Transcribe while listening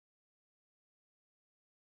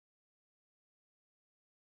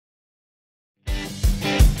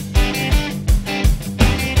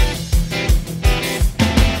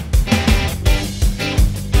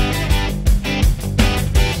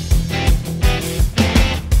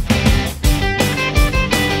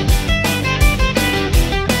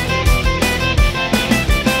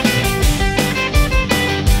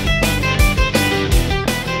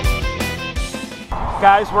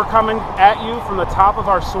Guys, we're coming at you from the top of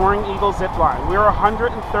our Soaring Eagle zip line. We're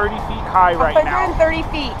 130 feet high right now. 130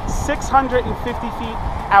 feet. 650 feet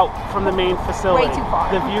out from the main facility. Way too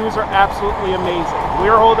far. The views are absolutely amazing.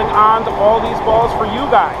 We're holding on to all these balls for you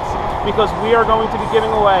guys because we are going to be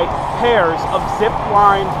giving away pairs of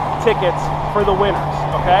Zipline tickets for the winners,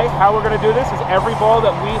 okay? How we're going to do this is every ball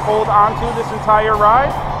that we hold on to this entire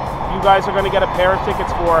ride, you guys are going to get a pair of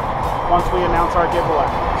tickets for once we announce our giveaway.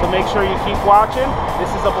 So make sure you keep watching. This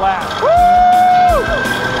is a blast.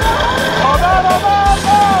 Woo!